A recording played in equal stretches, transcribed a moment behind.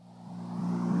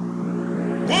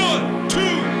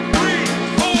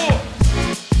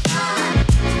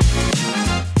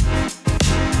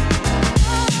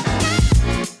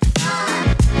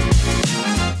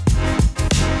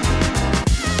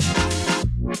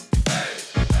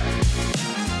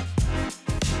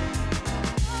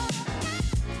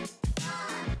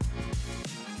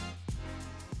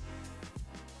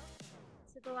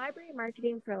Library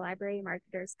Marketing for Library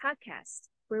Marketers podcast,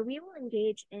 where we will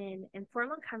engage in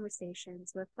informal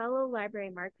conversations with fellow library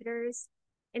marketers,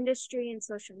 industry and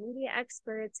social media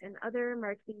experts, and other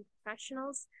marketing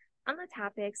professionals on the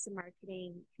topics of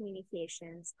marketing,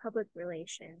 communications, public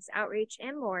relations, outreach,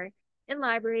 and more in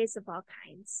libraries of all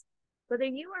kinds. Whether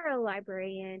you are a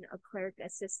librarian, a clerk,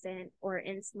 assistant, or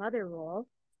in some other role,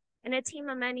 in a team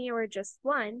of many or just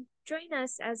one, join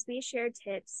us as we share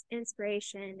tips,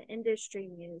 inspiration, industry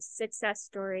news, success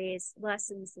stories,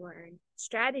 lessons learned,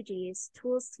 strategies,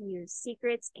 tools to use,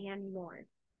 secrets, and more.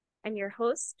 I'm your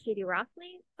host, Katie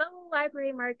Rockley, fellow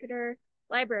library marketer,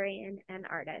 librarian, and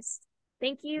artist.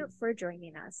 Thank you for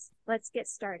joining us. Let's get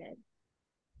started.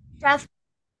 Jeff,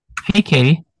 Hey,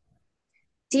 Katie.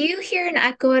 do you hear an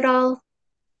echo at all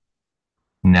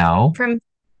No. from?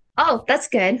 Oh, that's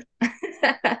good.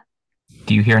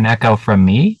 Do you hear an echo from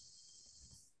me?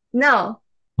 No.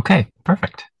 Okay,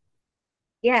 perfect.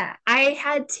 Yeah, I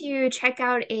had to check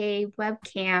out a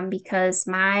webcam because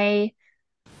my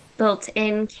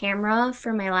built-in camera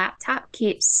for my laptop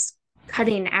keeps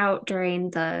cutting out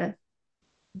during the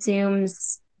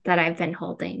Zooms that I've been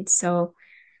holding. So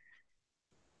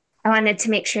I wanted to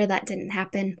make sure that didn't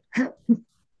happen.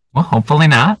 Well, hopefully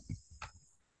not.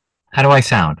 How do I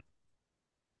sound?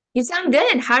 You sound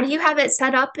good. How do you have it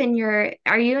set up in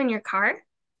are you in your car?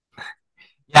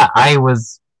 Yeah, I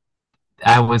was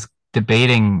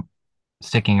debating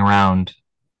sticking around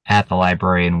at the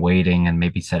library and waiting and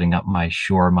maybe setting up my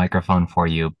Shure microphone for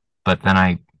you, but then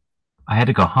I had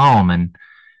to go home and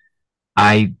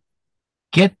I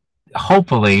get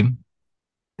hopefully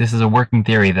this is a working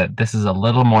theory that this is a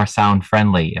little more sound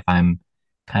friendly if I'm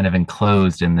kind of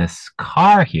enclosed in this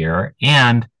car here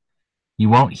and you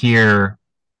won't hear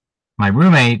my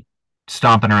roommate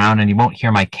stomping around and you won't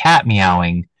hear my cat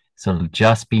meowing. So it'll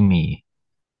just be me.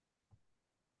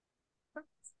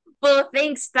 Well,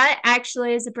 thanks. That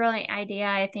actually is a brilliant idea,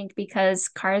 I think, because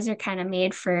cars are kind of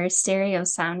made for stereo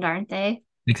sound, aren't they?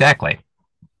 Exactly.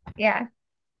 Yeah.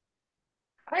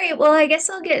 All right, well, I guess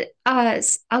I'll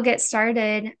get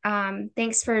started.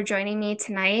 Thanks for joining me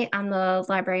tonight on the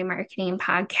Library Marketing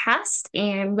Podcast.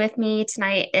 And with me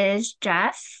tonight is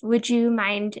Jeff. Would you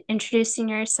mind introducing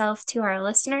yourself to our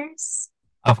listeners?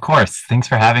 Of course. Thanks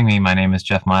for having me. My name is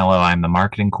Jeff Milo. I'm the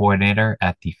marketing coordinator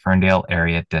at the Ferndale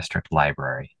Area District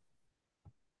Library.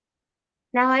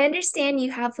 Now, I understand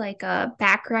you have like a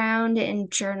background in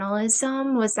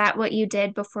journalism. Was that what you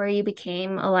did before you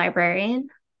became a librarian?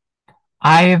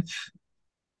 I've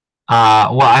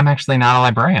well, I'm actually not a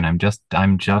librarian. I'm just a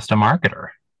marketer.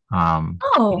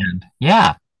 Oh, And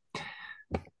yeah,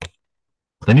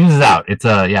 the news is out.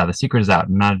 The secret is out.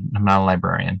 I'm not a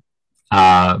librarian.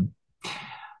 Uh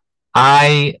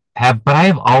I have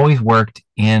always worked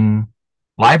in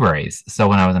libraries. So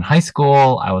when I was in high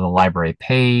school, I was a library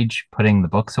page, putting the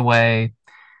books away.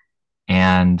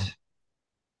 And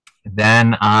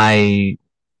then I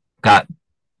got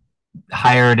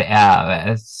hired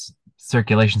as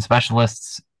circulation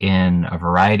specialists in a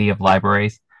variety of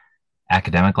libraries,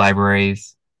 academic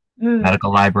libraries, mm.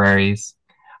 medical libraries.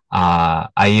 I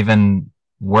even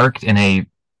worked in a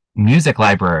music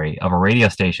library of a radio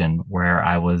station where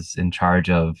I was in charge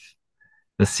of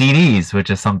the CDs, which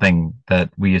is something that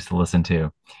we used to listen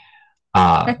to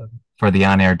uh, for the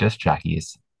on-air disc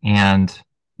jockeys.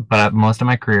 But most of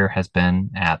my career has been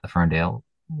at the Ferndale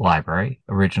Library,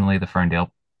 originally the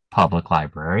Ferndale Public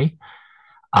Library,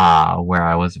 where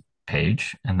I was a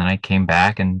page, and then I came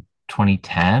back in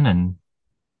 2010 and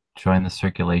joined the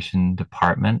circulation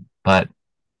department. But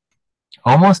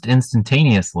almost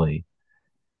instantaneously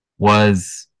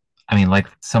was I mean, like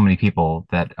so many people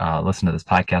that listen to this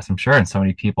podcast, I'm sure, and so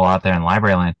many people out there in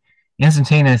library land,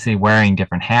 instantaneously wearing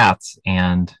different hats.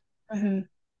 And Mhm.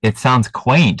 it sounds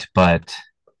quaint, but,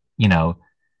 you know,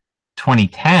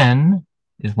 2010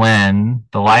 is when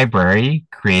the library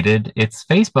created its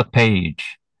Facebook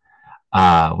page,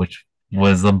 which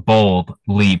was a bold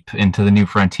leap into the new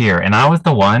frontier. And I was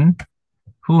the one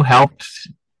who helped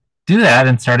do that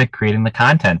and started creating the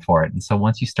content for it. And so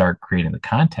once you start creating the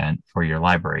content for your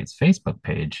library's Facebook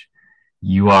page,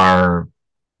 you are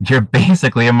you're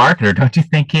basically a marketer, don't you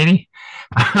think, Katie?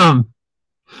 Um,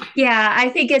 Yeah, I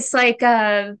think it's like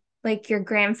your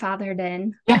grandfather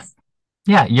did. yeah,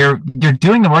 yeah, you're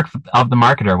doing the work of the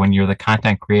marketer when you're the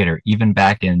content creator, even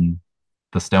back in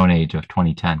the Stone Age of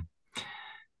 2010.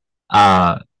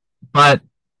 Uh, but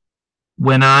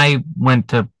when I went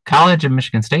to college at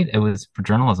Michigan State, it was for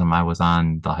journalism. I was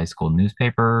on the high school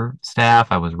newspaper staff.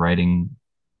 I was writing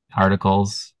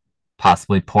articles,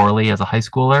 possibly poorly as a high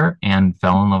schooler, and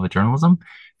fell in love with journalism.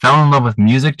 Fell in love with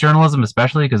music journalism,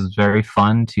 especially because it's very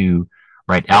fun to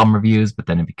write album reviews, but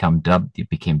then it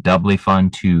became doubly fun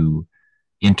to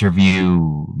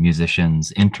interview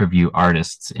musicians, interview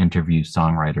artists, interview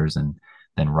songwriters, and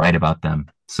then write about them.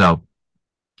 So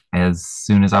as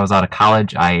soon as I was out of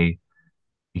college, I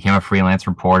became a freelance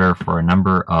reporter for a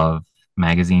number of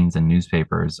magazines and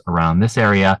newspapers around this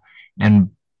area.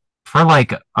 And for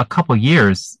like a couple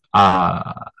years,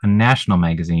 a national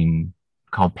magazine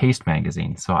called Paste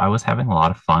Magazine. So I was having a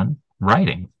lot of fun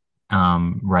writing.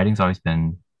 Writing's always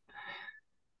been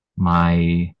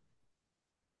my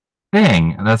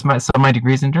thing. That's my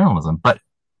degrees in journalism. But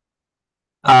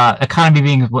economy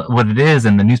being what it is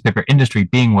and the newspaper industry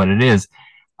being what it is,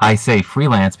 I say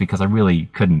freelance because I really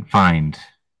couldn't find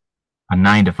a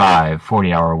 9 to 5,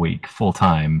 40 hour a week, full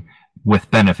time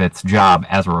with benefits job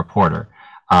as a reporter.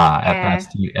 Yeah.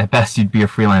 At best, you'd be a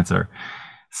freelancer.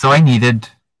 So I needed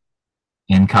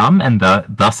income, and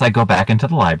thus I go back into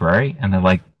the library, and they're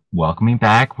like, "Welcome me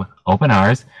back with open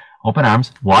arms.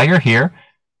 While you're here,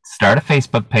 start a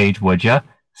Facebook page, would you?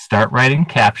 Start writing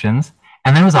captions."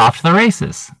 And then it was off to the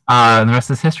races. And the rest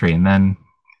is history. And then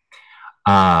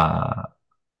uh,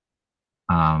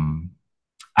 um,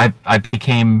 I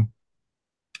became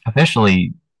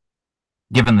officially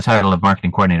given the title of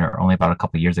marketing coordinator only about a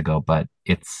couple of years ago, but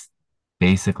it's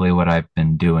basically what I've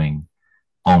been doing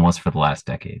almost for the last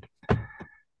decade.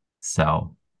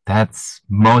 So that's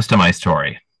most of my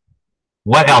story.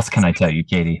 What else can I tell you,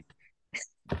 Katie?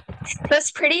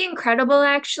 That's pretty incredible,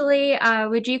 actually.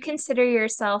 Would you consider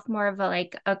yourself more of a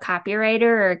like a copywriter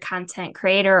or a content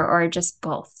creator or just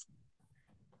both?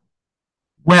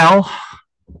 Well,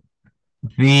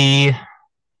 the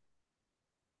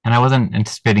and I wasn't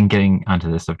anticipating getting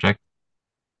onto this subject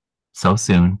so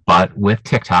soon, but with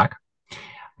TikTok,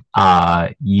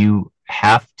 you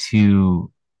have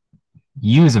to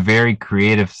use a very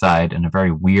creative side and a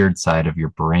very weird side of your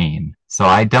brain. So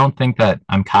I don't think that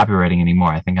I'm copywriting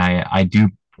anymore. I think I do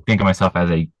think of myself as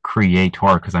a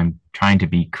creator because I'm trying to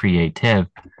be creative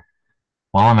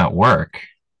while I'm at work,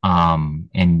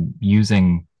 and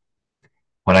using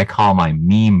what I call my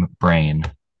meme brain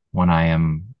when I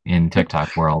am in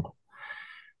TikTok world,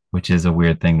 which is a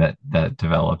weird thing that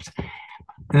developed.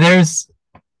 There's,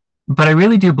 but I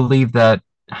really do believe that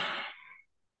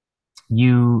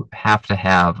you have to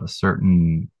have a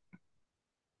certain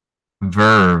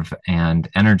verve and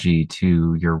energy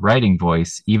to your writing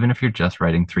voice, even if you're just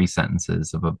writing 3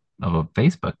 sentences of a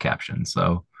Facebook caption.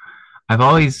 So I've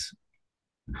always,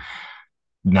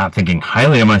 not thinking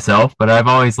highly of myself, but I've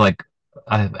always like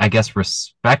I guess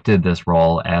respected this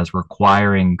role as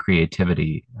requiring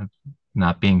creativity,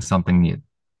 not being something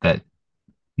that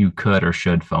you could or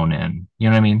should phone in. You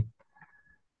know what I mean?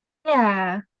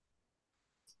 Yeah.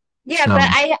 Yeah, but So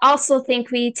I also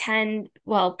think we tend,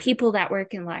 well, people that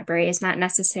work in libraries, not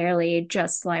necessarily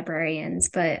just librarians,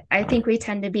 but I think we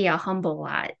tend to be a humble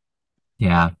lot.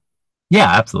 yeah, yeah,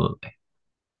 absolutely.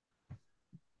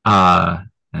 And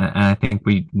I think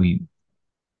we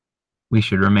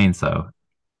should remain so.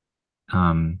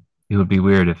 Um, it would be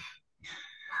weird if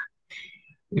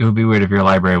it would be weird if your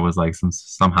library was like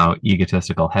somehow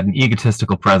egotistical, had an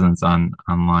egotistical presence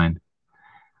online.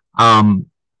 Um,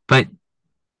 but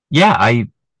yeah,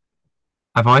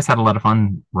 I've always had a lot of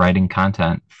fun writing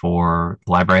content for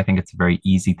the library. I think it's a very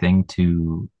easy thing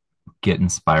to get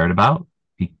inspired about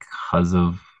because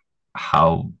of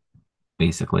how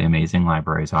basically amazing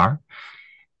libraries are,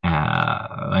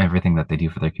 everything that they do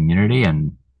for their community,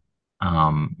 and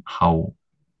how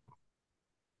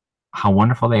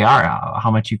wonderful they are,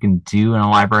 how much you can do in a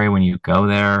library when you go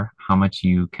there, how much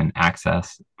you can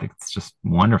access. It's just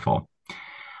wonderful.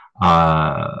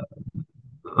 Uh,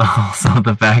 Also,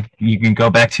 the fact you can go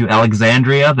back to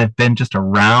Alexandria, they've been just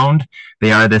around.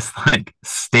 They are this like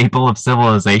staple of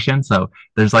civilization. So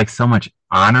there's like so much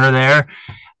honor there.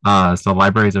 So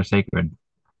libraries are sacred.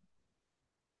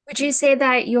 Would you say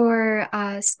that your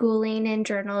schooling in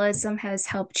journalism has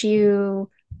helped you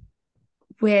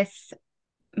with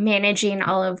managing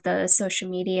all of the social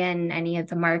media and any of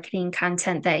the marketing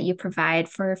content that you provide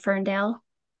for Ferndale?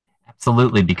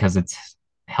 Absolutely, because it's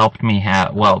helped me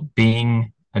have, well,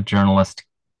 being a journalist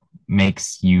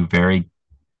makes you very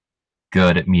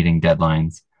good at meeting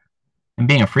deadlines. And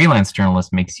being a freelance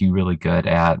journalist makes you really good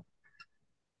at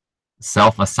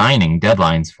self assigning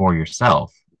deadlines for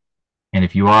yourself. And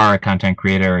if you are a content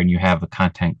creator and you have a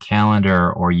content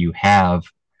calendar, or you have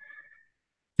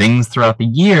things throughout the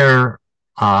year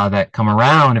that come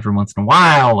around every once in a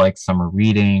while, like summer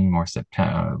reading or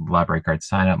September library card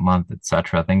sign up month,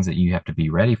 etc., things that you have to be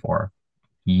ready for,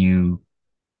 you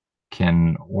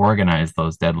can organize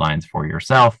those deadlines for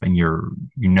yourself, and you're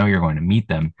going to meet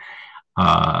them.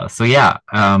 So yeah,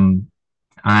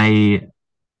 I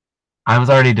I was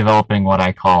already developing what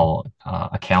I call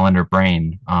a calendar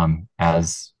brain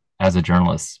as a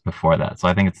journalist before that. So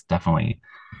I think it's definitely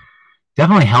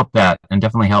helped that, and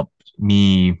definitely helped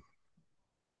me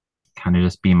kind of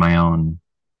just be my own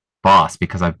boss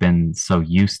because I've been so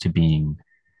used to being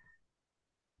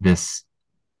this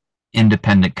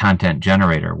independent content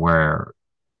generator where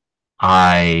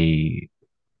I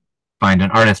find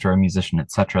an artist or a musician,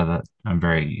 etc., that I'm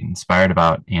very inspired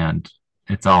about, and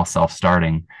it's all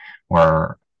self-starting,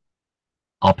 where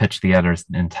I'll pitch the editors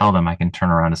and tell them I can turn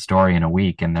around a story in a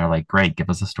week, and they're like, "Great, give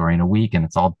us a story in a week," and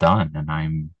it's all done, and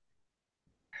I'm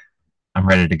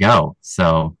ready to go.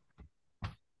 So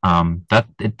that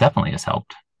it definitely has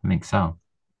helped. I think so.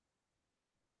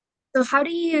 So, how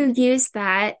do you use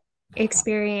that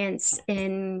experience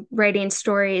in writing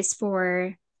stories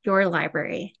for your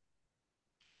library?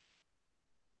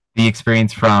 The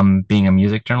experience from being a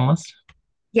music journalist,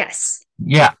 Yes.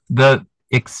 yeah, the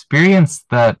experience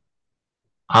that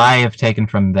I have taken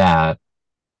from that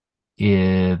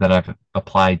that I've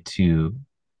applied to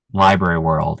library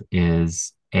world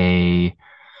is a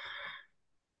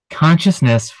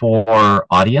consciousness for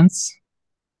audience.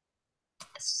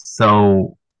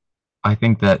 So I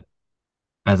think that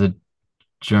as a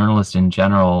journalist in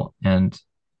general, and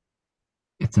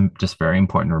it's just very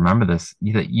important to remember this,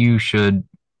 that you should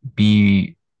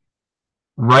be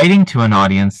writing to an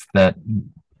audience that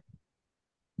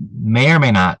may or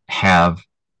may not have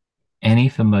any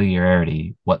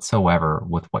familiarity whatsoever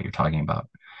with what you're talking about.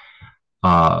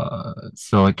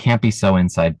 So it can't be so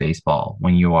inside baseball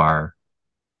when you are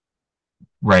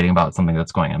writing about something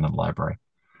that's going on in the library.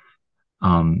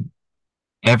 Um,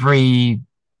 every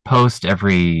post,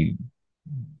 every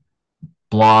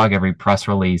blog, every press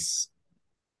release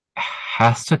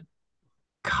has to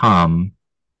come,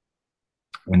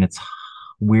 and it's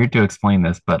weird to explain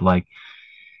this, but like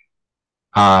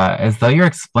as though you're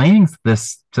explaining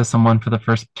this to someone for the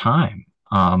first time.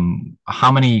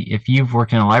 How many, if you've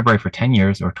worked in a library for 10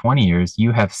 years or 20 years,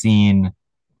 you have seen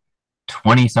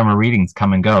 20 summer readings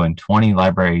come and go and 20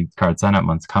 library card sign up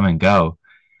months come and go.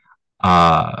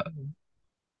 Uh,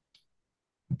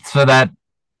 so that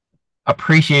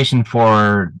appreciation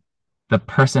for the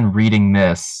person reading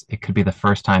this, it could be the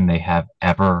first time they have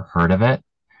ever heard of it.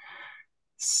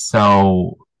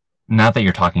 So, not that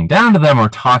you're talking down to them or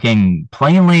talking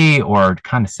plainly or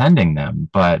condescending them,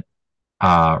 but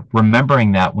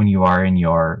remembering that when you are in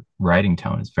your writing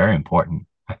tone is very important,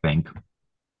 I think.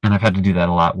 And I've had to do that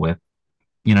a lot with,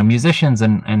 musicians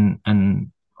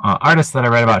and artists that I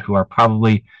write about who are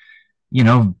probably,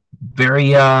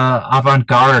 very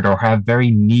avant-garde or have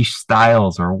very niche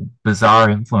styles or bizarre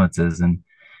influences, and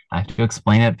I have to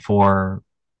explain it for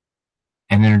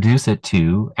and introduce it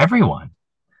to everyone.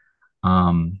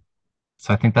 Um,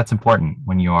 so I think that's important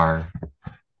when you are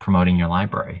promoting your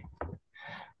library.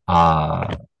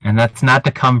 And that's not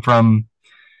to come from,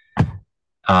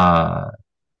 uh,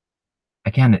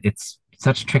 again, it's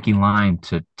such a tricky line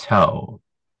to toe.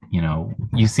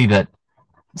 You see that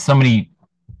so many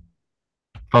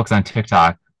folks on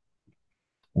TikTok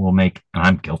will make, and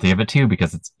I'm guilty of it too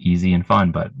because it's easy and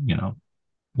fun, but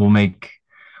we'll make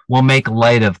we'll make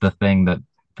light of the thing that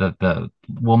the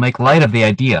we'll make light of the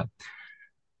idea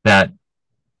that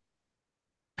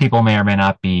people may or may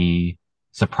not be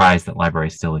surprised that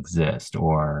libraries still exist,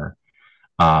 or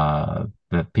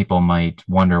that people might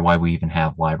wonder why we even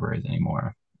have libraries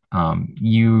anymore.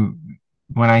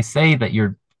 When I say that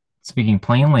you're speaking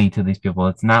plainly to these people,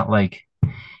 it's not like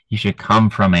you should come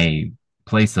from a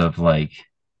place of like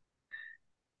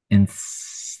in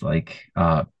like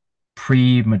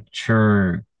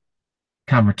premature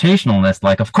confrontationalness.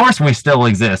 Like, of course we still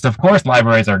exist. Of course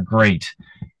libraries are great.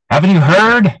 Haven't you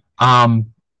heard?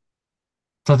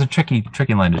 So it's a tricky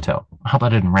line to toe. I hope I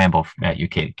didn't ramble at you,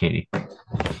 Katie. Well,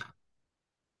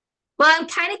 I'm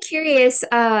kind of curious,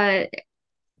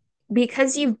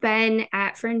 because you've been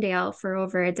at Ferndale for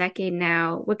over a decade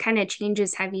now, what kind of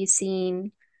changes have you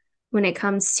seen when it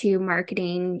comes to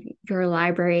marketing your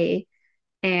library,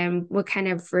 and what kind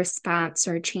of response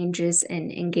or changes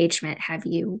in engagement have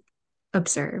you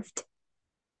observed?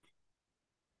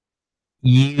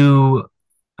 You,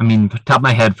 I mean, top of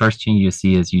my head, first change you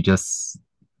see is you just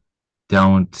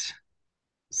don't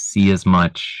see as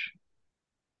much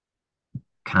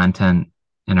content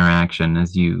interaction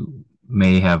as you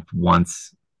may have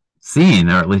once seen,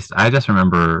 or at least I just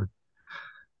remember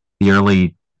the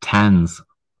early tens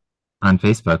on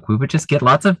Facebook. We would just get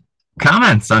lots of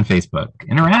comments on Facebook,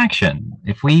 interaction.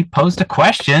 If we posed a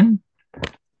question,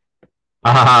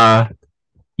 uh,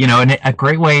 and a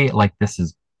great way, like this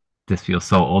feels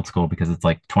so old school because it's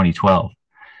like 2012.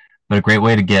 But a great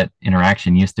way to get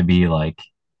interaction used to be like,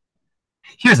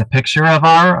 here's a picture of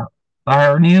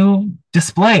our new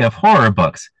display of horror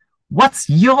books. What's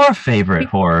your favorite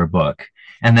horror book?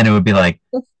 And then it would be like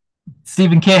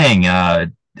Stephen King,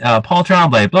 Paul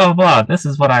Tremblay, blah blah blah. This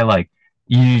is what I like.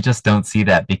 You just don't see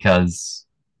that because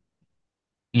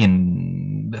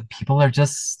in people are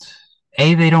just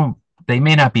they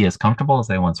may not be as comfortable as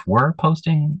they once were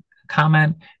posting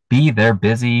comment. B, they're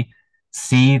busy.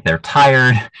 C, they're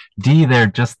tired. D, they're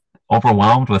just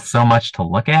overwhelmed with so much to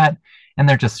look at, and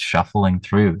they're just shuffling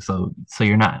through. So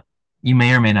you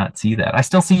may or may not see that. I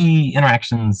still see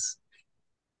interactions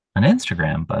on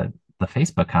Instagram, but the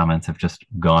Facebook comments have just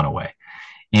gone away.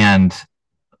 And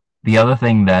the other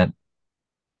thing that,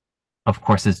 of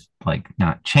course, is like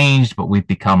not changed, but we've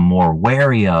become more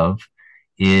wary of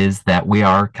is that we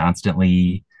are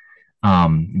constantly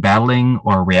battling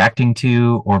or reacting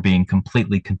to or being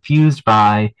completely confused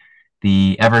by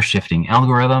the ever shifting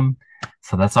algorithm.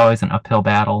 So that's always an uphill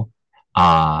battle.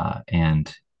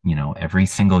 And, every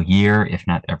single year, if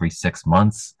not every 6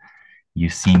 months, you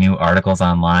see new articles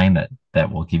online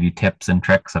that will give you tips and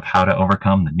tricks of how to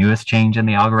overcome the newest change in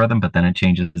the algorithm, but then it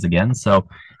changes again. So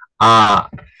uh,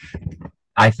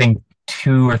 I think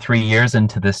 2 or 3 years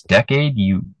into this decade,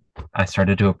 I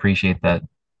started to appreciate that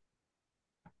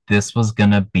this was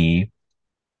going to be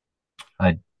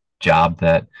a job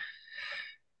that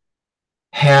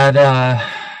had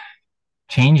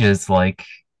changes like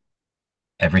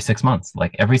every 6 months.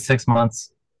 Like every 6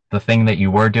 months, the thing that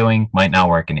you were doing might not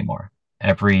work anymore.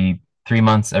 Every 3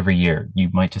 months, every year, you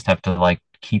might just have to like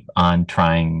keep on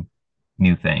trying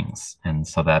new things, and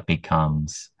so that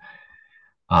becomes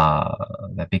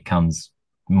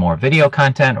more video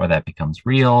content, or that becomes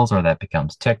reels, or that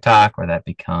becomes TikTok, or that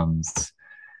becomes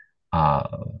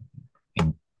uh,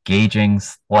 engaging,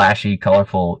 splashy,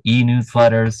 colorful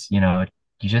e-newsletters. You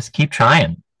just keep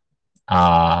trying.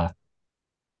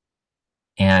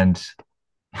 And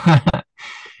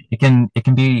it can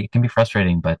be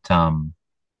frustrating, but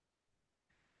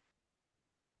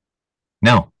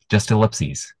no, just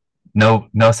ellipses. No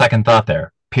second thought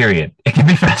there. Period. It can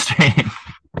be frustrating.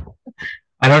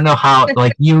 I don't know how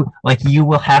like you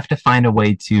will have to find a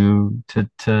way to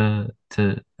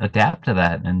adapt to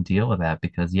that and deal with that,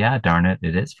 because yeah, darn it,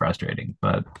 it is frustrating.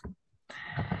 But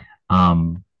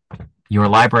um your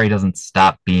library doesn't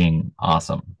stop being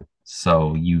awesome.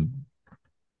 So you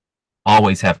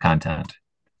always have content.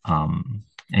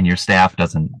 And your staff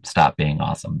doesn't stop being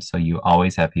awesome. So you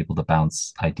always have people to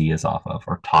bounce ideas off of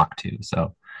or talk to.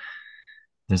 So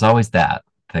there's always that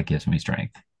gives me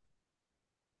strength.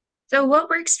 So, what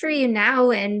works for you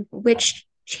now, and which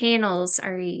channels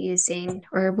are you using,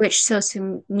 or which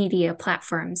social media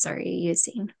platforms are you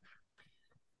using?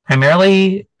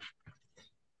 Primarily,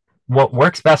 what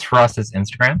works best for us is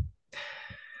Instagram.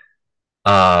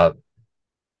 Uh,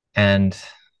 and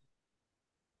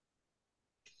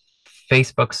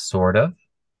Facebook, sort of.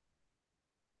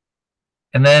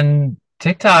 And then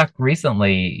TikTok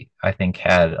recently, I think,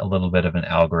 had a little bit of an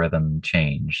algorithm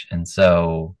change. And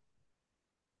so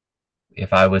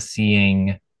if I was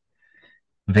seeing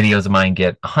videos of mine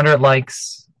get 100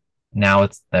 likes, now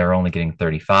they're only getting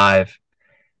 35.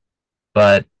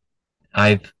 But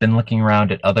I've been looking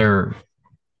around at other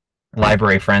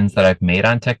library friends that I've made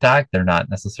on TikTok. They're not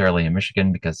necessarily in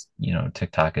Michigan because,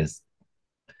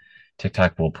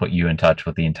 TikTok will put you in touch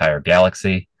with the entire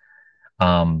galaxy.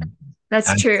 Um,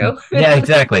 That's true. yeah,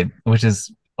 exactly, which is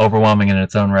overwhelming in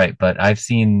its own right. But I've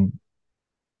seen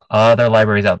other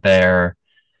libraries out there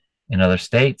in other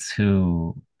states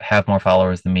who have more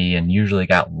followers than me and usually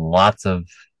got lots of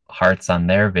hearts on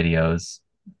their videos.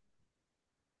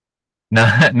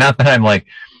 Not that I'm like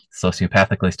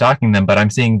sociopathically stalking them, but I'm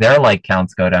seeing their like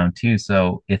counts go down too.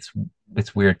 So it's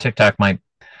weird. TikTok might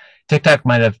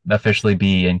have officially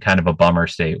be in kind of a bummer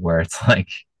state where it's like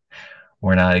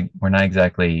we're not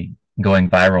exactly going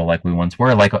viral like we once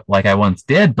were, like I once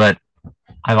did. But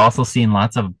I've also seen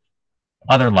lots of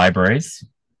other libraries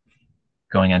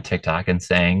going on TikTok and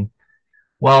saying,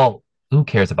 well, who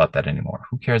cares about that anymore?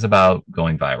 Who cares about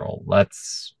going viral?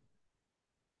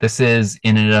 This is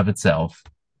in and of itself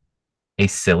a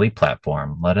silly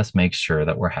platform. Let us make sure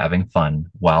that we're having fun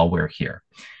while we're here.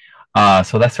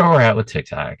 So that's where we're at with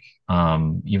TikTok.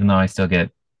 Even though I still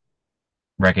get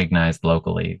recognized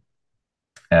locally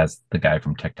as the guy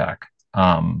from TikTok.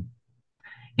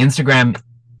 Instagram,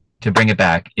 to bring it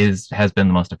back, has been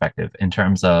the most effective in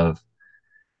terms of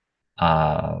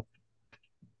uh,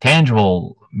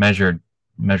 tangible,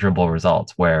 measurable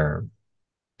results, where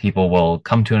people will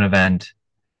come to an event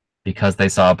because they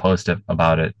saw a post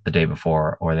about it the day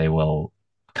before, or they will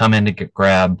come in to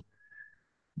grab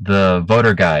the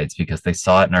voter guides because they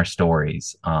saw it in our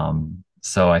stories.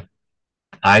 So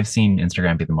I've seen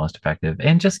Instagram be the most effective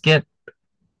and just get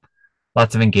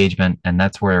lots of engagement. And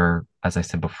that's where, as I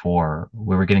said before,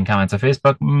 we were getting comments on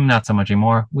Facebook, not so much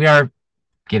anymore. We are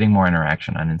getting more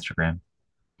interaction on Instagram.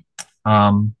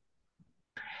 Um,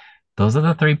 those are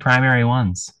the three primary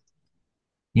ones.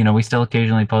 We still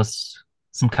occasionally post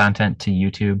some content to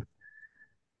YouTube.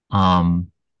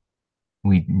 Um,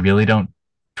 we really don't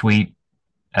tweet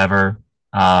ever.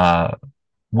 Uh,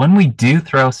 when we do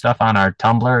throw stuff on our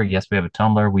Tumblr, yes, we have a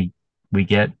Tumblr. We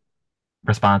get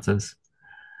responses,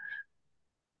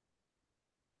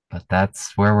 but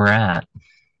that's where we're at.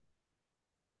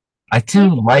 I Do you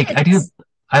do think like I do it's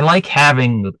I like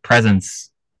having the presence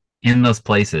in those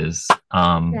places,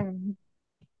 um,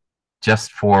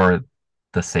 just for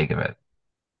the sake of it.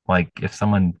 Like if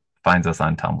someone finds us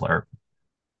on Tumblr,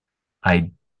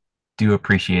 I do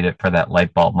appreciate it for that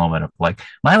light bulb moment of like,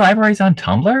 my library's on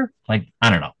Tumblr? Like, I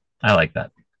don't know. I like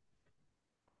that.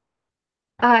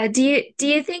 do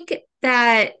you think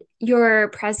that your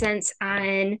presence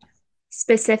on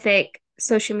specific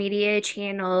social media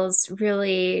channels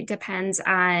really depends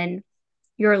on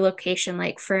your location,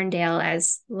 like Ferndale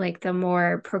as like the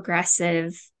more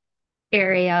progressive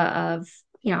area of,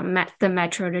 the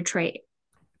Metro Detroit?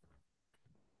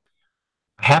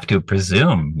 I have to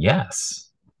presume,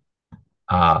 yes.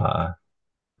 Uh,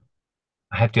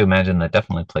 I have to imagine that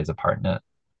definitely plays a part in it.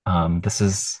 This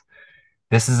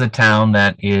is a town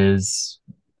that is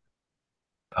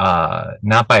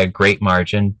not by a great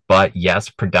margin, but yes,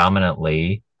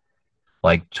 predominantly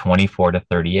like 24 to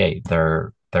 38.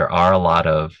 There are a lot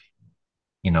of,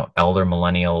 elder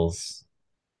millennials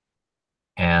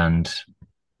and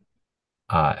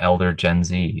elder Gen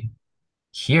Z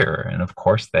here. And of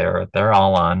course they're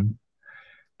all on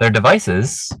their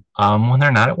devices when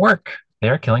they're not at work.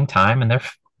 They're killing time and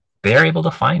they're able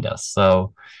to find us.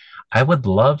 So I would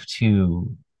love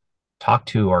to talk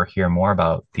to or hear more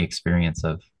about the experience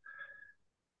of.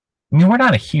 I mean, we're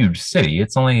not a huge city.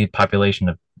 It's only a population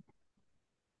of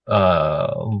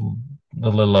a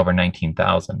little over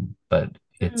 19,000, but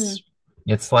Hmm.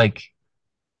 it's like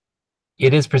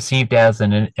it is perceived as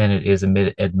and it is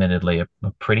admittedly a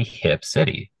pretty hip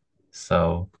city.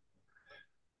 So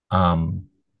um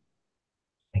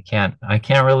I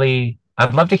can't really.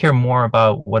 I'd love to hear more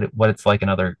about what it's like in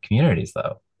other communities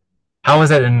though. How is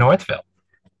it in Northville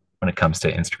when it comes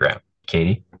to Instagram,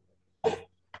 Katie?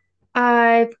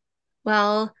 Uh,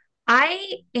 well,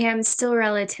 I am still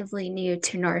relatively new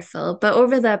to Northville, but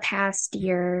over the past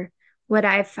year, what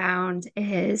I've found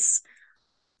is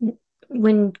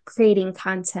when creating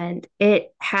content,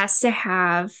 it has to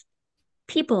have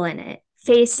people in it.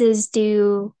 Faces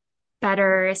do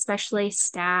better, especially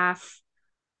staff.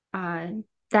 Uh,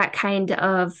 that kind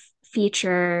of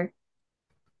feature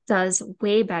does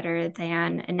way better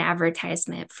than an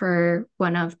advertisement for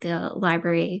one of the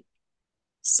library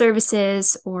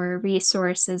services or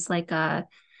resources like a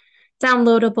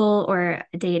downloadable or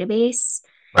a database.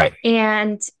 Right.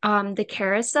 And the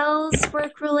carousels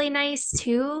work really nice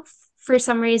too. For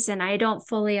some reason, I don't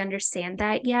fully understand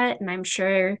that yet, and I'm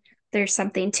sure there's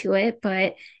something to it.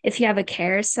 But if you have a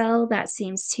carousel, that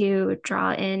seems to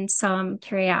draw in some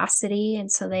curiosity,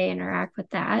 and so they interact with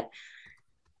that.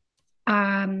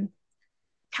 Um,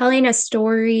 Telling a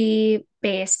story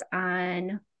based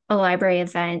on a library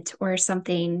event or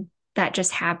something that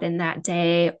just happened that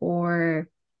day or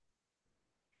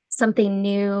something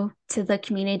new to the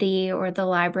community or the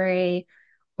library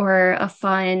or a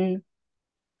fun,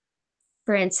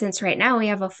 for instance, right now we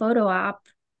have a photo op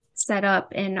set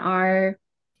up in our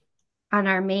on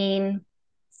our main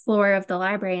floor of the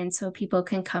library, and so people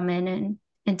can come in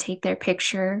and take their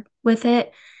picture with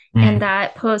it, and Mm.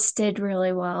 that posted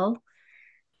really well.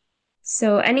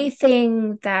 So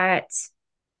anything that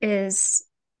is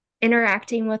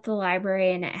interacting with the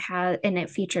library and it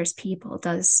features people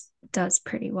does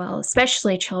pretty well,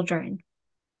 especially children.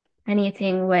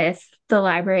 Anything with the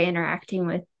library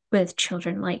interacting with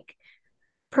children, like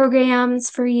programs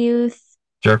for youth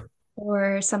Sure.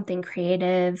 or something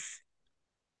creative.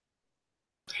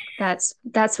 That's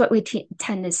what we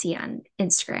tend to see on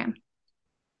Instagram.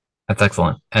 That's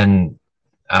excellent. And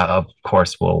of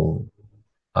course, we'll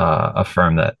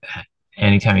affirm that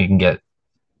anytime you can get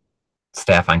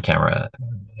staff on camera,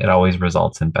 it always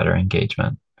results in better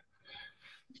engagement.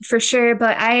 For sure,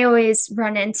 but I always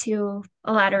run into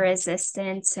a lot of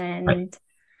resistance, Right. and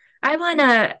I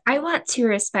want to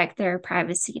respect their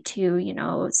privacy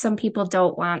too. Some people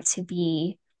don't want to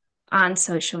be on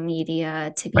social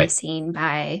media to be Right. seen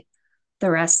by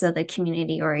the rest of the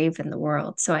community or even the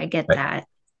world. So I get Right. that.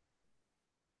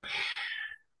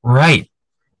 Right.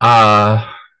 Uh,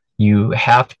 you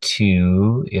have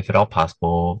to, if at all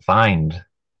possible, find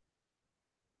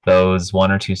those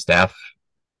one or two staff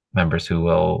members who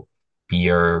will be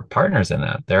your partners in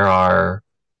that. There are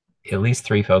at least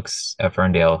three folks at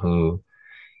Ferndale who,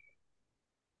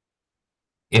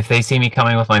 if they see me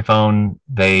coming with my phone,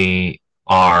 they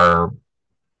are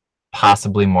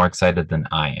possibly more excited than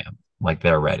I am. Like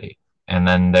they're ready. And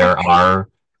then there are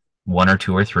one or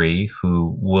two or three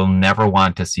who will never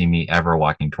want to see me ever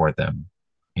walking toward them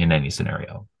in any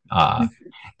scenario.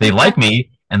 They like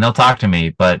me and they'll talk to me,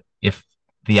 but if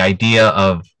the idea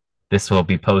of this will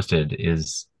be posted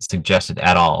is suggested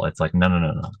at all, it's like, no, no,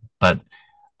 no, no. But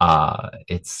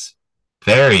it's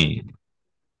very,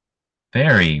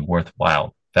 very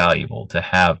worthwhile, valuable to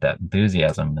have that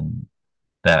enthusiasm and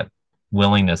that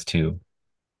willingness to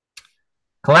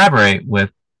collaborate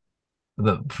with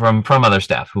from other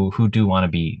staff who do want to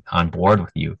be on board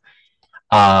with you.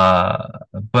 Uh,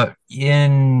 but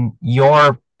in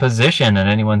your position and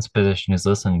anyone's position who's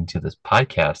listening to this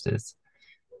podcast is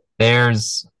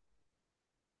there's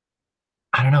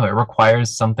I don't know, it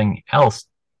requires something else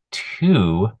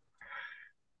too.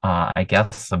 I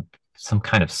guess some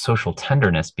kind of social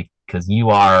tenderness because you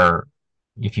are,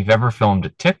 if you've ever filmed a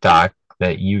TikTok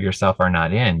that you yourself are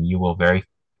not in, you will very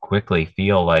quickly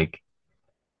feel like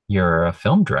you're a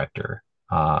film director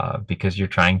because you're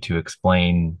trying to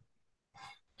explain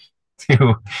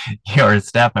to your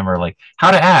staff member like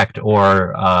how to act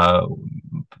or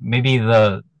maybe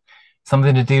the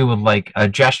something to do with like a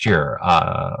gesture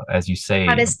as you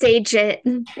How say to stage it.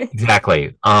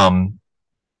 exactly and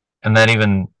that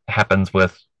even happens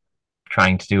with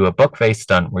trying to do a book face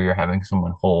stunt where you're having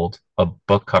someone hold a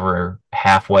book cover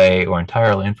halfway or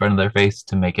entirely in front of their face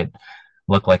to make it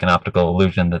look like an optical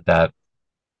illusion that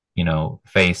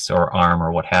face or arm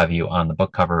or what have you on the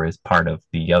book cover is part of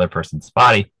the other person's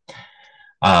body.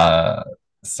 Uh,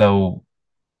 so,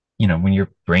 when you're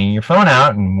bringing your phone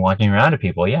out and walking around to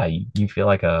people, yeah, you feel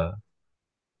like not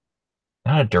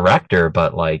a director,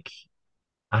 but like,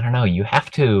 I don't know, you have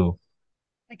to,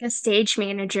 Like a stage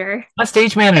manager. a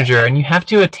stage manager, and you have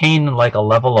to attain like a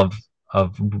level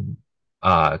of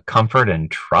comfort and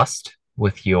trust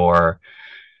with your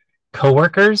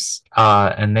coworkers.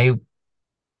 And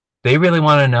they really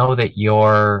want to know that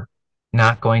you're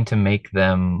not going to make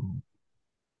them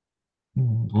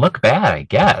look bad, I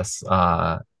guess.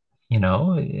 And in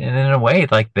a way,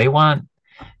 like they want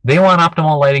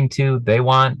optimal lighting too. They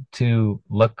want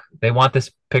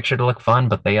this picture to look fun,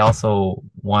 but they also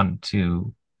want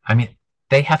to, I mean,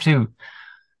 they have to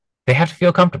they have to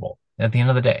feel comfortable at the end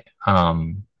of the day.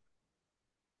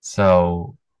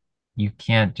 So you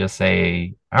can't just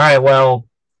say, all right, well,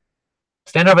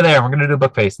 stand over there. We're going to do a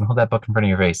book face and hold that book in front of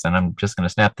your face. And I'm just going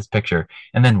to snap this picture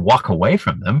and then walk away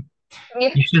from them.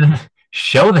 Yeah. You should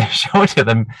show it to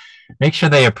them, make sure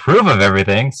they approve of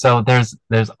everything. So there's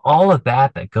all of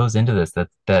that goes into this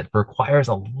that requires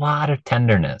a lot of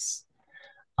tenderness.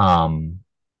 Um,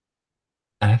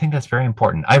 and I think that's very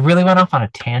important. I really went off on a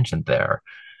tangent there.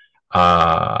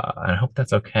 I hope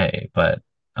that's okay. But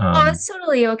Oh, it's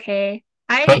totally okay.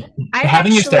 but I've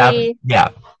having your staff, actually yeah.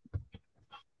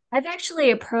 I've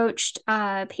actually approached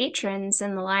patrons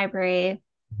in the library.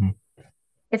 Mhm.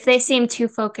 If they seem too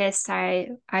focused, I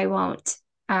won't.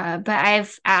 But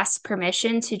I've asked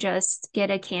permission to just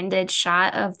get a candid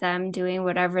shot of them doing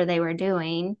whatever they were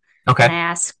doing. And Okay. I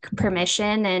ask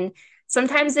permission, and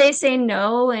sometimes they say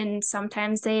no, and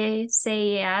sometimes they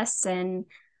say yes. And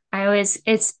I always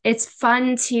it's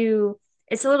fun to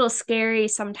it's a little scary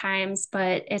sometimes,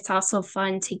 but it's also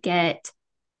fun to get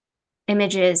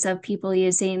images of people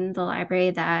using the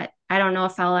library that I don't know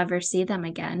if I'll ever see them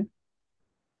again.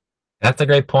 That's a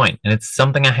great point, and it's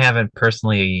something I haven't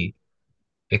personally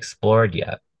explored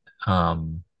yet.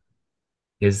 Um,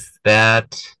 is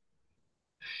that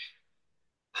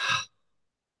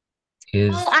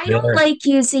Well, is I don't there like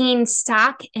using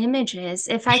stock images.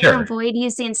 If I can sure? avoid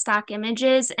using stock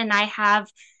images and I have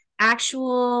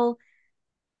actual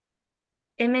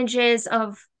images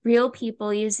of real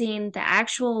people using the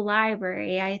actual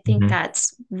library, I think Hmm.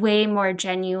 that's way more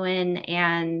genuine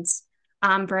and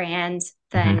on brand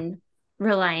Hmm. than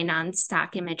relying on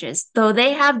stock images. Though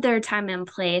they have their time and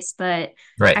place, but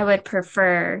Right. I would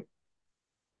prefer,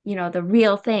 the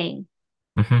real thing.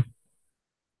 Hmm.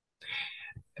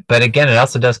 But again, it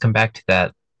also does come back to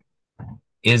that: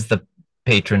 is the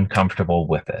patron comfortable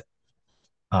with it?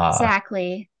 Uh,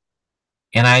 Exactly.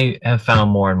 and I have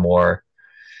found more and more,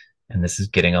 and this is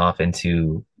getting off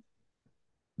into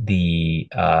the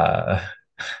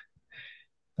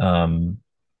um,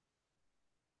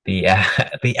 the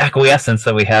the acquiescence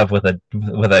that we have with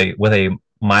a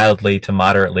mildly to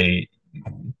moderately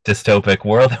dystopic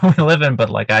world that we live in. But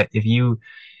like, if you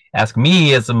ask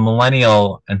me as a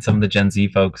millennial and some of the Gen Z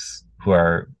folks who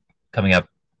are coming up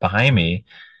behind me,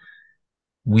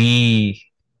 we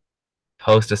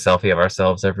post a selfie of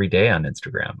ourselves every day on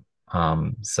Instagram.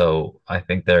 So I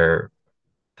think the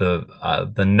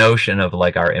notion of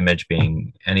like our image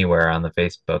being anywhere on the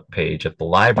Facebook page of the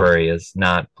library is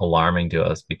not alarming to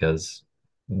us because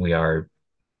we are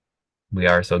we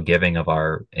are so giving of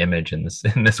our image in this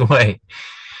in this way.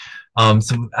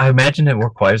 So I imagine it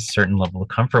requires a certain level of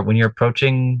comfort when you're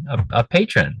approaching a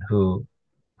patron who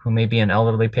may be an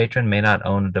elderly patron, may not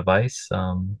own a device.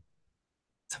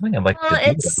 Something I'd like to Well,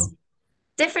 do it's though.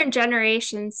 different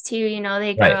generations too.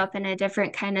 They grow Right, up in a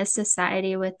different kind of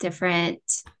society with different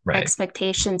right.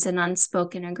 expectations and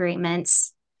unspoken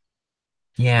agreements.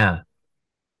 Yeah,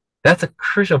 that's a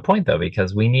crucial point though,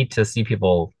 because we need to see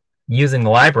people using the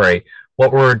library.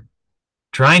 What we're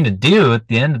trying to do at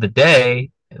the end of the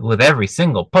day with every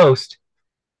single post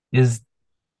is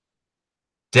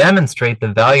demonstrate the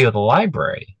value of the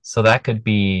library. So that could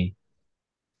be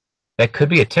a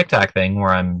TikTok thing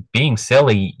where I'm being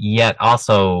silly yet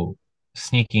also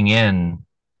sneaking in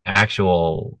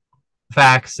actual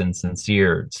facts and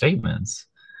sincere statements.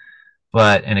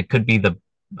 And it could be the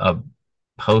a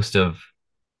post of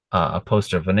a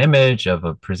post of an image of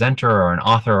a presenter or an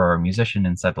author or a musician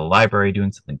inside the library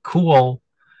doing something cool.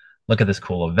 Look at this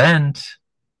cool event.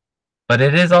 But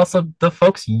it is also the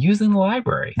folks using the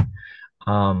library.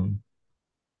 Um,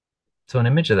 so an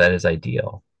image of that is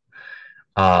ideal.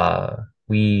 Uh,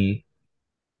 we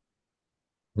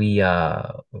we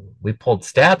uh, we pulled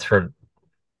stats for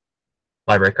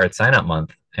Library Card Sign Up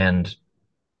Month, and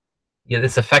yeah,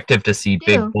 it's effective to see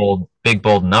Do. big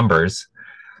bold numbers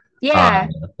Yeah.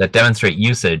 that demonstrate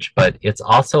usage, but it's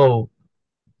also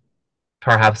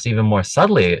perhaps even more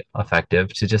subtly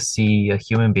effective to just see a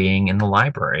human being in the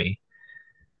library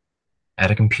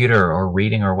at a computer or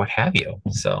reading or what have you.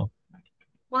 So,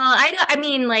 Well, I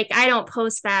mean, like, I don't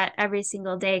post that every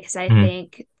single day because I mm,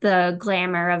 think the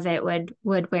glamour of it would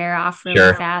wear off really sure,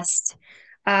 fast.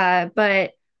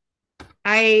 But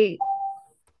I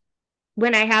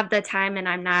when I have the time and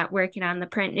I'm not working on the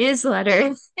print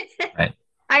newsletter, right.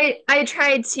 I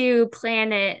try to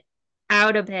plan it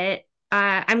out a bit.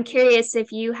 I'm curious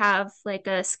if you have like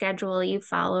a schedule you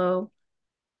follow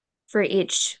for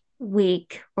each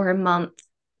week or month.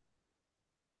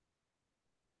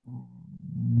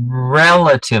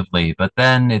 Relatively, but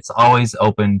then it's always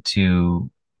open to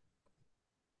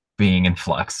being in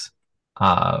flux.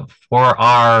 For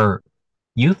our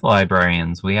youth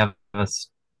librarians, we have a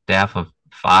staff of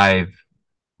 5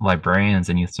 librarians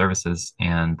in youth services,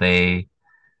 and they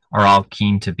are all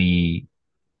keen to be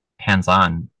hands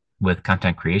on with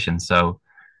content creation. So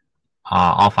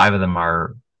all 5 of them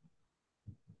are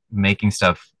making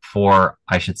stuff for,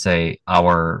 I should say,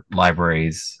 our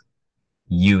library's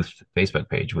youth Facebook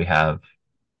page. We have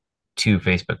 2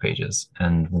 Facebook pages,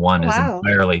 and Oh, wow.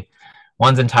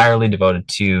 one's entirely devoted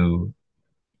to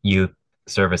youth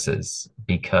services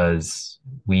because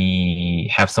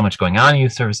we have so much going on in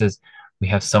youth services. We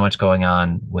have so much going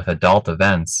on with adult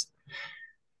events.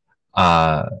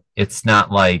 Uh, it's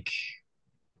not like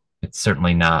it's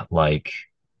certainly not like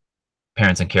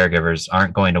parents and caregivers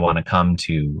aren't going to want to come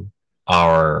to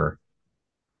our,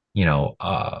 you know,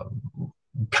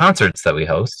 concerts that we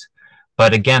host.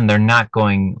 But again, they're not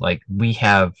going like we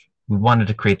wanted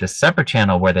to create this separate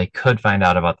channel where they could find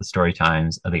out about the story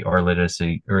times of the early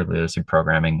literacy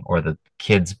programming or the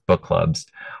kids book clubs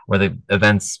or the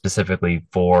events specifically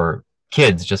for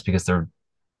kids just because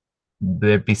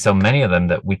there'd be so many of them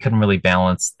that we couldn't really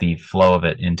balance the flow of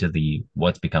it into the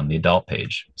what's become the adult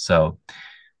page. So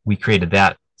we created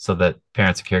that so that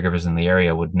parents and caregivers in the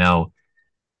area would know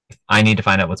I need to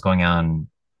find out what's going on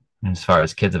as far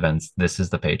as kids events. This is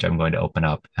the page I'm going to open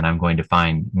up and I'm going to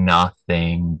find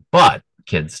nothing but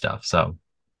kids stuff. So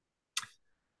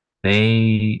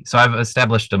I've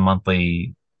established a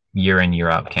monthly year in year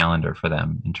out calendar for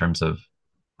them in terms of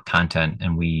content,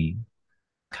 and we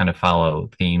kind of follow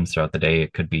themes throughout the day.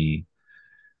 It could be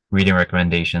reading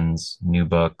recommendations, new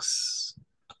books,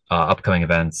 upcoming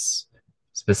events,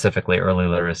 specifically early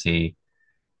literacy,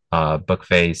 book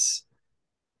face,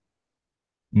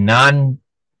 non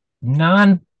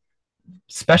non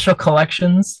special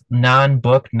collections,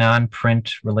 non-book,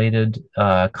 non-print related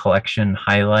collection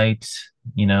highlight,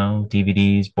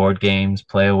 DVDs, board games,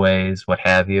 playaways, what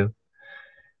have you.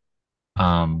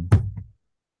 Um,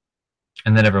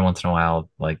 and then every once in a while,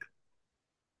 like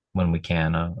when we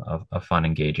can, a fun,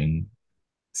 engaging,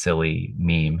 silly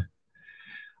meme.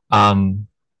 Um,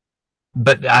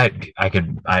 but I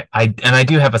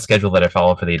do have a schedule that I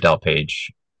follow for the adult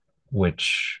page,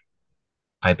 which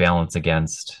I balance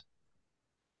against,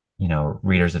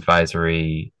 readers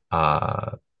advisory,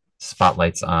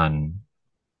 spotlights on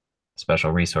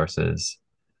special resources,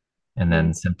 and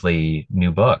then Mhm. simply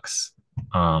new books.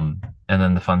 And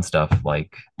then the fun stuff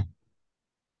like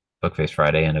Bookface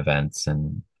Friday and events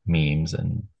and memes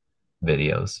and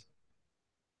videos.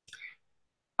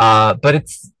 But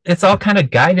it's all kind of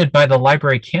guided by the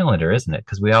library calendar, isn't it?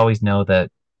 Because we always know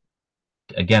that,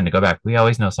 again, to go back, we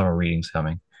always know summer reading's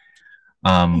coming.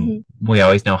 Mhm. We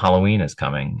always know Halloween is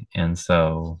coming, and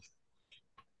so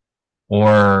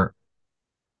or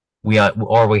we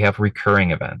have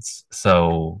recurring events.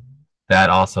 So that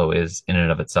also is in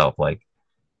and of itself like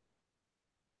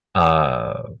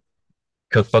uh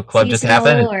cookbook club just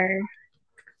happened. Seasonal or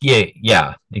Yeah,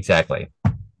 yeah, exactly.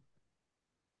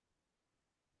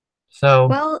 So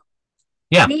well,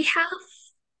 yeah, we have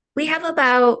we have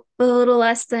about a little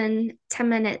less than 10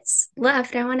 minutes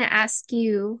left. I want to ask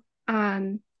you,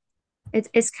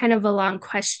 it's kind of a long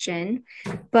question,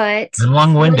 but I'm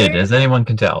long-winded, where as anyone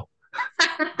can tell.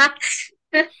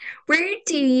 where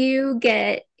do you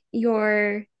get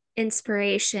your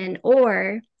inspiration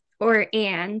or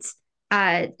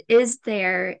is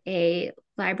there a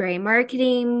library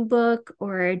marketing book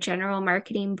or a general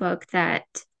marketing book that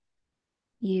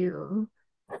you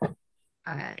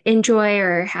enjoy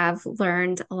or have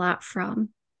learned a lot from?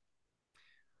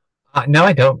 No,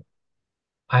 I don't.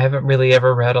 I haven't really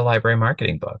ever read a library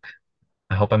marketing book.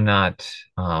 I hope I'm not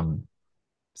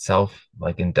self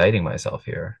like indicting myself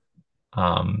here.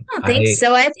 I don't think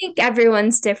so. I think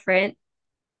everyone's different.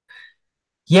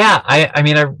 Yeah, I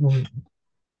mean,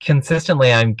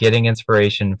 consistently I'm getting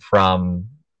inspiration from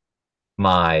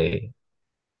my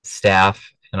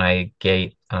staff, and I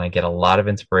get a lot of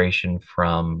inspiration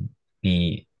from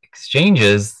the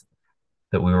exchanges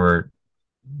that we were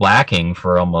lacking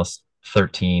for almost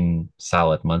 13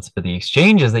 solid months, but the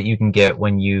exchanges that you can get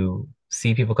when you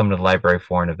see people come to the library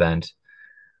for an event,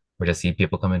 or just see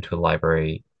people come into a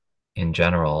library in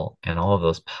general, and all of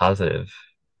those positive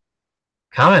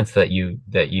comments that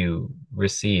you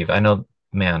receive.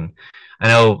 Man, I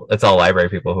know it's all library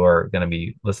people who are going to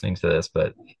be listening to this,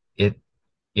 but it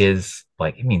is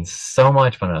like it means so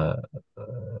much when a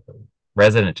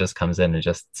resident just comes in and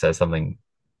just says something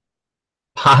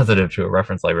positive to a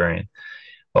reference librarian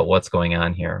about what's going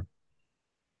on here.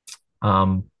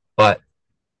 But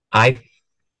I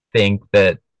think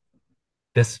that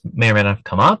this may or may not have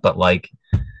come up, but like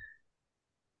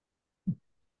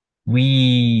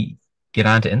we get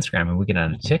onto Instagram and we get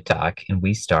onto TikTok and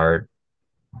we start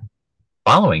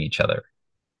following each other.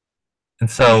 And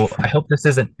so I hope this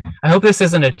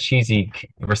isn't a cheesy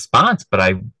response, but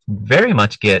I very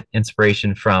much get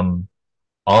inspiration from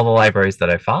all the libraries that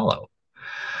I follow.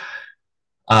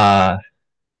 Uh,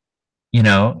 you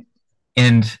know,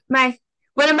 and My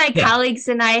One of my yeah. colleagues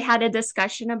and I had a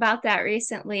discussion about that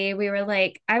recently. We were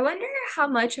like, I wonder how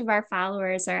much of our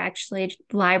followers are actually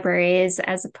libraries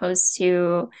as opposed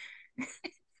to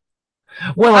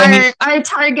Well, I mean, our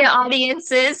target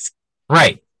audiences.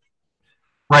 right,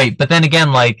 right. But then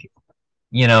again, like,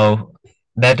 you know,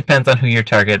 that depends on who your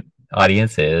target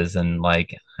audience is. And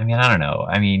like, I mean, I don't know.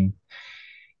 I mean,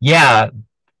 yeah,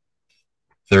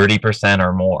 30%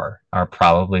 or more are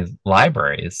probably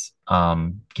libraries,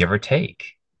 give or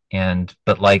take.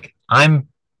 But like, I,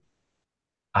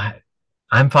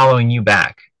 I'm following you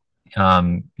back.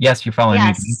 Yes, you're following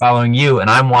me, but I'm Yes. following you, and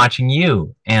I'm watching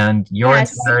you, and you're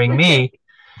Yes. inspiring me.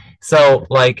 So,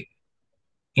 like,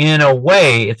 in a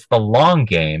way, it's the long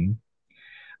game.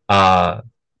 Uh,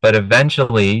 but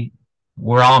eventually,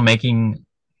 we're all making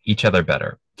each other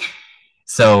better.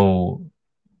 So,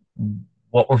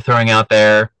 what we're throwing out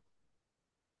there,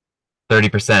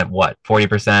 30%, what,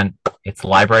 40%? It's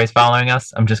libraries following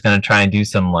us. I'm just going to try and do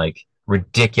some like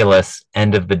ridiculous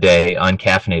end of the day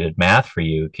uncaffeinated math for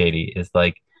you, Katie, is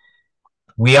like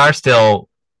we are still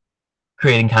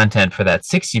creating content for that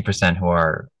 60% who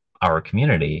are our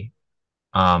community.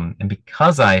 And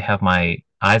because I have my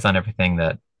eyes on everything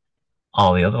that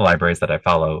all the other libraries that I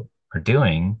follow are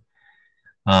doing,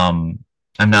 um,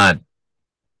 I'm not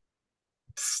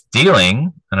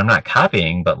stealing and I'm not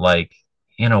copying, but like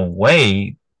in a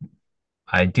way,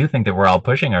 I do think that we're all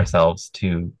pushing ourselves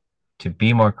to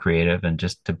be more creative and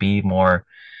just to be more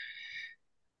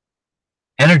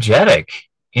energetic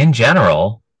in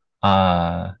general,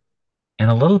 uh,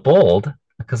 and a little bold,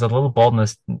 because a little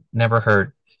boldness never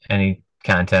hurt any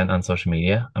content on social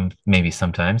media. Maybe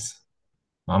sometimes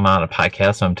I'm on a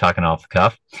podcast, so I'm talking off the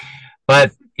cuff,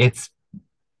 but it's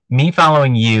me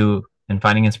following you and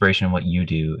finding inspiration in what you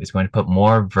do is going to put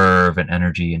more verve and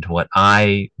energy into what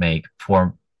I make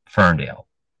for Ferndale.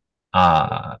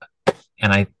 Uh,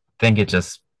 and I think it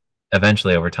just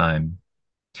eventually over time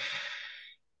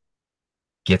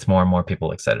gets more and more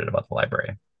people excited about the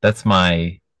library. That's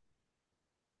my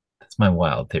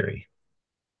wild theory.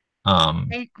 Um,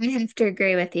 I have to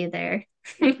agree with you there.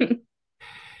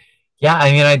 yeah,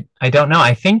 I mean, I don't know.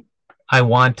 I think I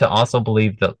want to also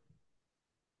believe that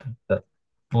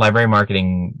library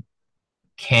marketing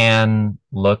can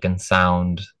look and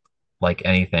sound like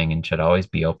anything and should always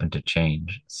be open to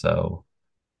change. So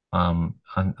I'm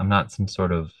not some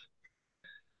sort of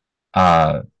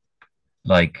uh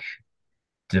like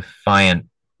defiant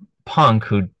punk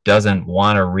who doesn't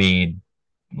want to read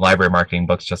library marketing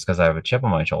books just because I have a chip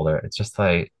on my shoulder. It's just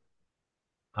like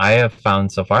I have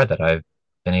found so far that I've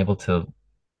been able to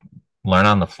learn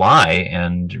on the fly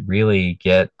and really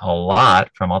get a lot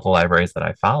from all the libraries that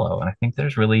I follow. And I think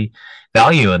there's really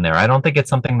value in there. I don't think it's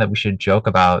something that we should joke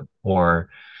about or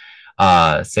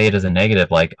say it as a negative,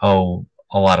 like, oh,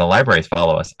 a lot of libraries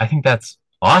follow us. I think that's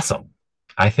awesome.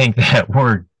 I think that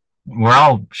we're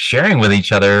all sharing with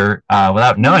each other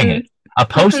without knowing it. A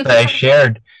post that I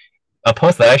shared, a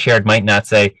post that I shared might not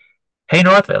say, "Hey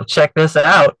Northville, check this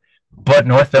out," but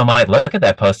Northville might look at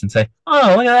that post and say,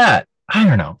 "Oh, look at that." I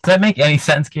don't know. Does that make any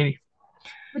sense, Katie?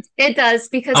 It does,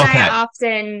 because Okay.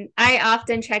 I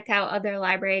often check out other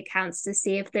library accounts to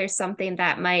see if there's something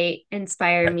that might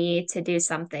inspire Right. me to do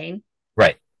something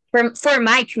Right. for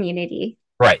my community.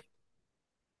 Right.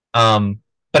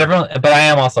 But I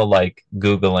am also like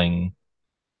Googling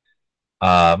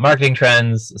marketing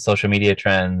trends, social media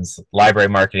trends, library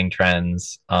marketing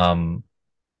trends, and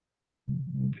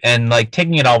like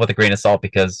taking it all with a grain of salt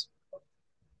because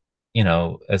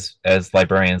as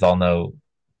librarians all know,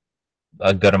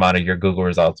 a good amount of your Google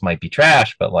results might be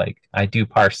trash, but like I do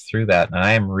parse through that, and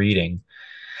I am reading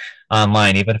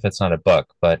online, even if it's not a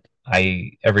book. But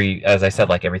as I said,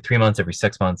 like every 3 months, every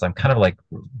 6 months, I'm kind of like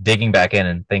digging back in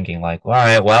and thinking like, all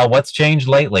right, well, what's changed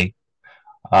lately?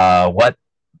 What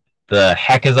the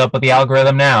heck is up with the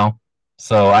algorithm now?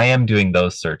 So I am doing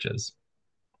those searches.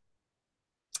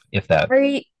 If that, Are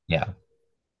you yeah,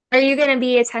 are you going to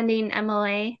be attending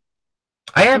MLA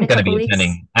I in am a going to couple be weeks?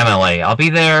 attending MLA. I'll be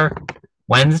there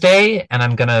Wednesday, and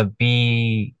I'm going to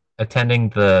be attending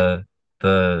the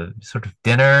sort of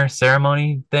dinner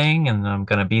ceremony thing, and I'm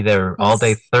going to be there all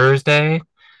day Nice. Thursday.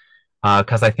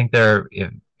 Because I think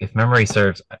if memory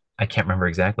serves, I can't remember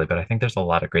exactly, but I think there's a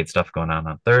lot of great stuff going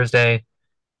on Thursday.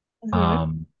 Mhm.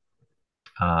 Um,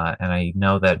 and I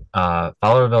know that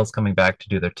Fowlerville is coming back to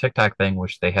do their TikTok thing,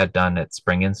 which they had done at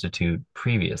Spring Institute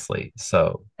previously.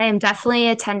 So I am definitely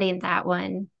attending that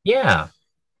one. yeah,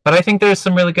 but I think there's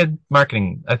some really good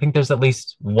marketing. I think there's at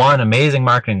least one amazing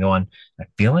marketing going. I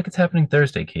feel like it's happening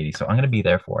Thursday, Katie. So I'm going to be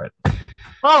there for it.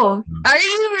 Oh, are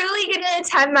you really going to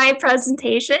attend my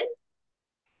presentation?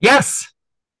 Yes,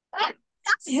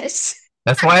 Yes.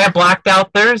 that's why I blocked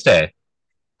out Thursday.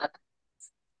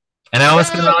 And I was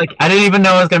gonna Well, like, I didn't even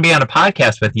know I was gonna be on a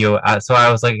podcast with you. So I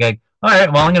was like, all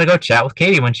right, well, I'm gonna go chat with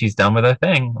Katie when she's done with her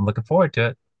thing. I'm looking forward to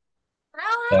it. I'm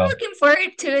So looking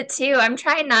forward to it too. I'm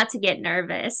trying not to get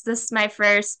nervous. This is my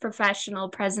first professional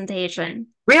presentation.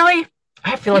 really,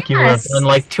 I feel like you would have done Yes.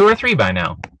 like two or three by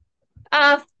now.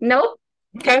 Nope.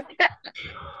 Okay.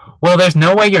 Well, there's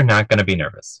no way you're not gonna be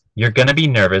nervous. You're gonna be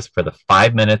nervous for the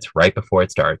 5 minutes right before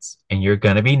it starts, and you're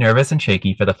gonna be nervous and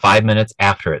shaky for the 5 minutes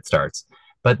after it starts.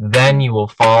 But then you will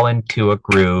fall into a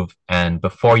groove, and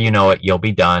before you know it, you'll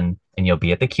be done, and you'll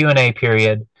be at the Q&A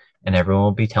period, and everyone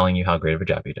will be telling you how great of a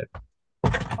job you did.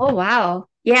 Oh, wow.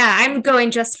 Yeah, I'm going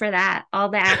just for that. All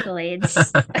the accolades.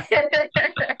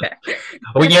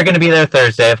 Well, you're going to be there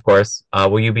Thursday, of course.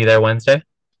 Will you be there Wednesday?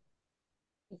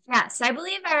 Yes, I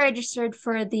believe I registered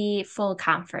for the full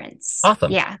conference.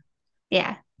 Awesome. Yeah.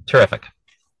 Yeah. Terrific.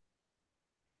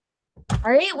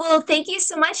 All right. Well, thank you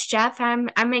so much, Jeff. I'm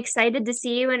excited to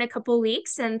see you in a couple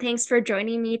weeks, and thanks for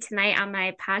joining me tonight on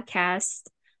my podcast.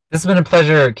 This has been a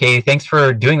pleasure, Katie. Thanks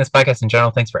for doing this podcast in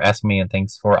general. Thanks for asking me, and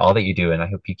thanks for all that you do. And I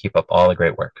hope you keep up all the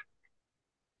great work.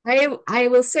 I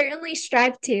will certainly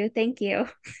strive to. Thank you.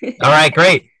 All right,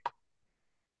 great.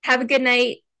 Have a good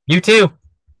night. You too.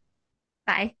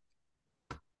 Bye.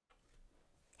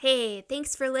 Hey,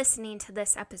 thanks for listening to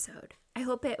this episode. I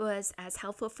hope it was as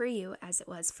helpful for you as it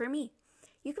was for me.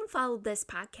 You can follow this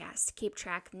podcast to keep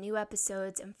track of new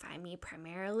episodes and find me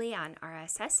primarily on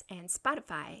RSS and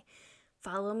Spotify.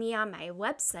 Follow me on my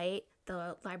website,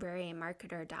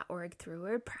 thelibrarianmarketer.org, through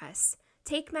WordPress.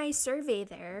 Take my survey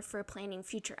there for planning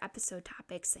future episode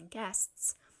topics and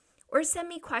guests. or send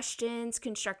me questions,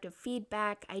 constructive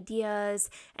feedback, ideas,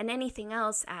 and anything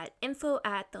else at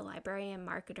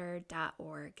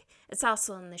info@thelibrarianmarketer.org. It's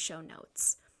also in the show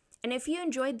notes. And if you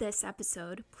enjoyed this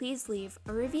episode, please leave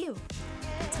a review.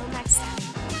 Until next time.